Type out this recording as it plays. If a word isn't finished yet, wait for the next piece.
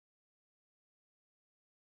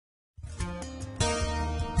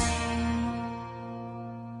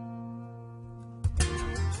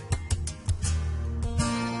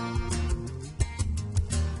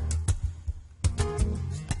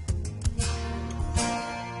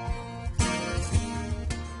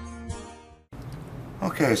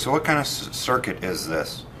Okay, so what kind of circuit is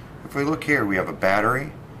this? If we look here, we have a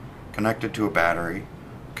battery connected to a battery,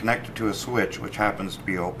 connected to a switch which happens to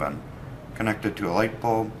be open, connected to a light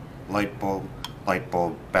bulb, light bulb, light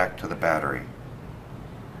bulb, back to the battery.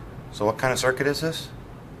 So what kind of circuit is this?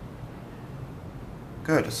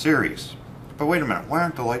 Good, a series. But wait a minute, why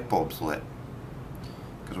aren't the light bulbs lit?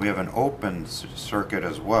 Because we have an open circuit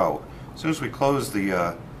as well. As soon as we close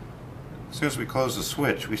the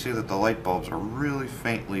switch, we see that the light bulbs are really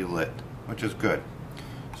faintly lit, which is good.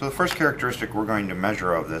 So the first characteristic we're going to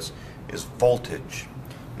measure of this is voltage.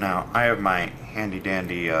 Now, I have my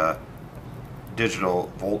handy-dandy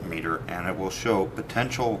digital voltmeter, and it will show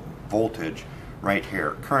potential voltage right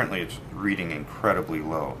here. Currently, it's reading incredibly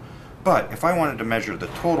low. But if I wanted to measure the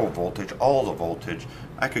total voltage, all the voltage,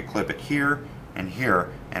 I could clip it here and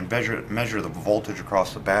measure the voltage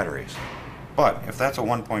across the batteries. But if that's a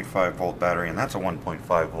 1.5 volt battery and that's a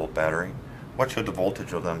 1.5 volt battery, what should the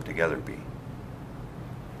voltage of them together be?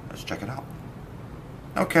 Let's check it out.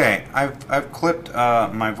 Okay, I've clipped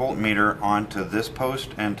my voltmeter onto this post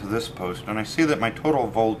and to this post, and I see that my total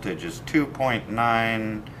voltage is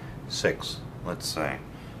 2.96, let's say.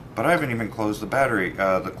 But I haven't even closed the battery,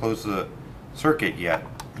 closed the circuit yet.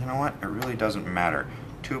 You know what? It really doesn't matter.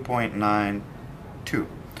 2.92.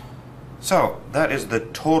 So that is the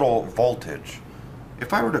total voltage.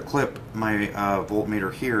 If I were to clip my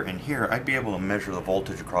voltmeter here and here, I'd be able to measure the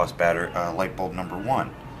voltage across light bulb number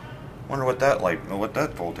 1. Wonder what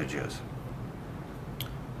that voltage is.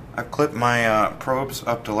 I've clipped my probes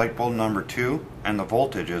up to light bulb number 2, and the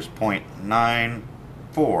voltage is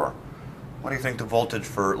 0.94. What do you think the voltage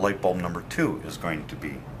for light bulb number 2 is going to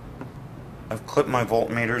be? I've clipped my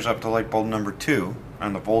voltmeters up to light bulb number 2,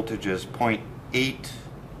 and the voltage is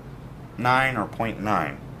 0.89 or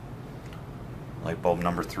 0.9. Light bulb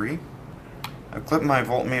number 3. I've clipped my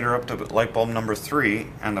voltmeter up to light bulb number 3,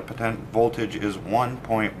 and the voltage is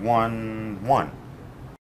 1.11.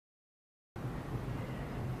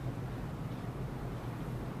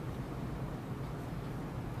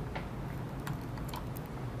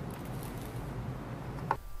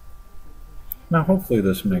 Now hopefully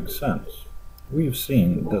this makes sense. We've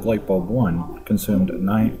seen that light bulb 1 consumed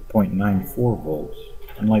 9.94 volts,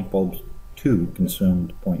 and light bulb 2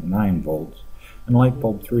 consumed 0.9 volts, and light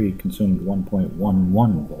bulb 3 consumed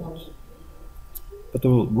 1.11 volts. But the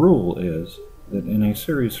rule is that in a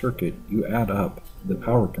series circuit you add up the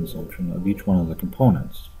power consumption of each one of the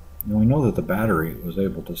components. Now we know that the battery was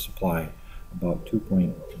able to supply about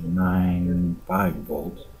 2.95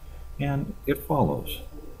 volts, and it follows.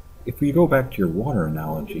 If we go back to your water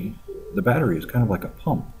analogy, the battery is kind of like a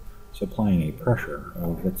pump, supplying a pressure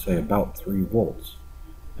of, let's say, about 3 volts.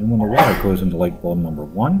 And when the water goes into light bulb number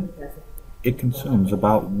 1, it consumes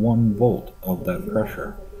about 1 volt of that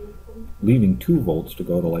pressure, leaving 2 volts to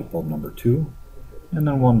go to light bulb number 2, and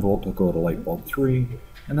then 1 volt to go to light bulb 3,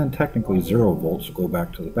 and then technically 0 volts to go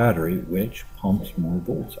back to the battery, which pumps more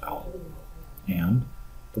volts out. And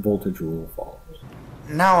the voltage rule follows.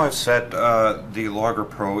 Now I've set the Logger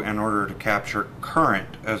Pro in order to capture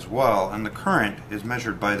current as well, and the current is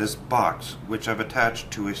measured by this box, which I've attached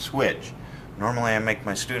to a switch. Normally I make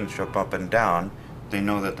my students jump up and down. They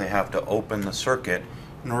know that they have to open the circuit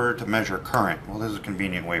in order to measure current. Well, this is a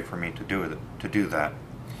convenient way for me to do that.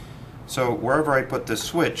 So wherever I put this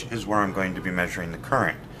switch is where I'm going to be measuring the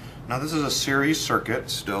current. Now this is a series circuit,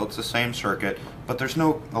 still it's the same circuit, but there's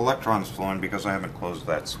no electrons flowing because I haven't closed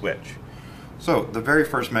that switch. So the very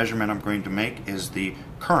first measurement I'm going to make is the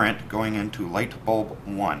current going into light bulb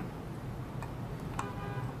 1.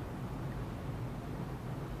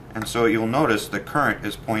 And so you'll notice the current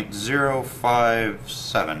is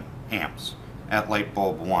 0.057 amps at light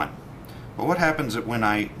bulb 1. But what happens when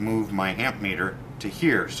I move my amp meter to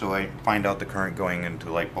here so I find out the current going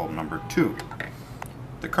into light bulb number 2?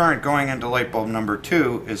 The current going into light bulb number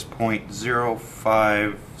 2 is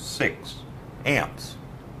 0.056 amps.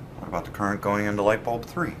 What about the current going into light bulb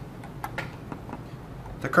 3?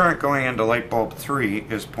 The current going into light bulb 3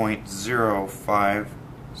 is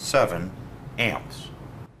 0.057 amps.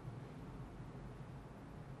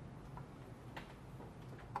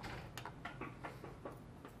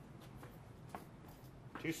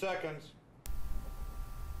 Two seconds.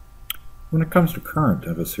 When it comes to current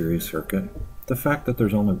of a series circuit, the fact that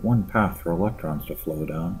there's only one path for electrons to flow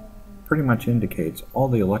down pretty much indicates all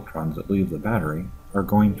the electrons that leave the battery are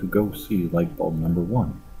going to go see light bulb number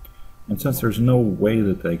 1. And since there's no way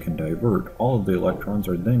that they can divert, all of the electrons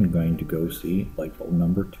are then going to go see light bulb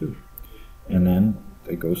number 2. And then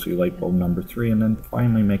they go see light bulb number 3 and then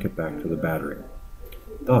finally make it back to the battery,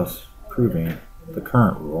 thus proving the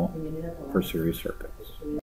current rule for series circuits.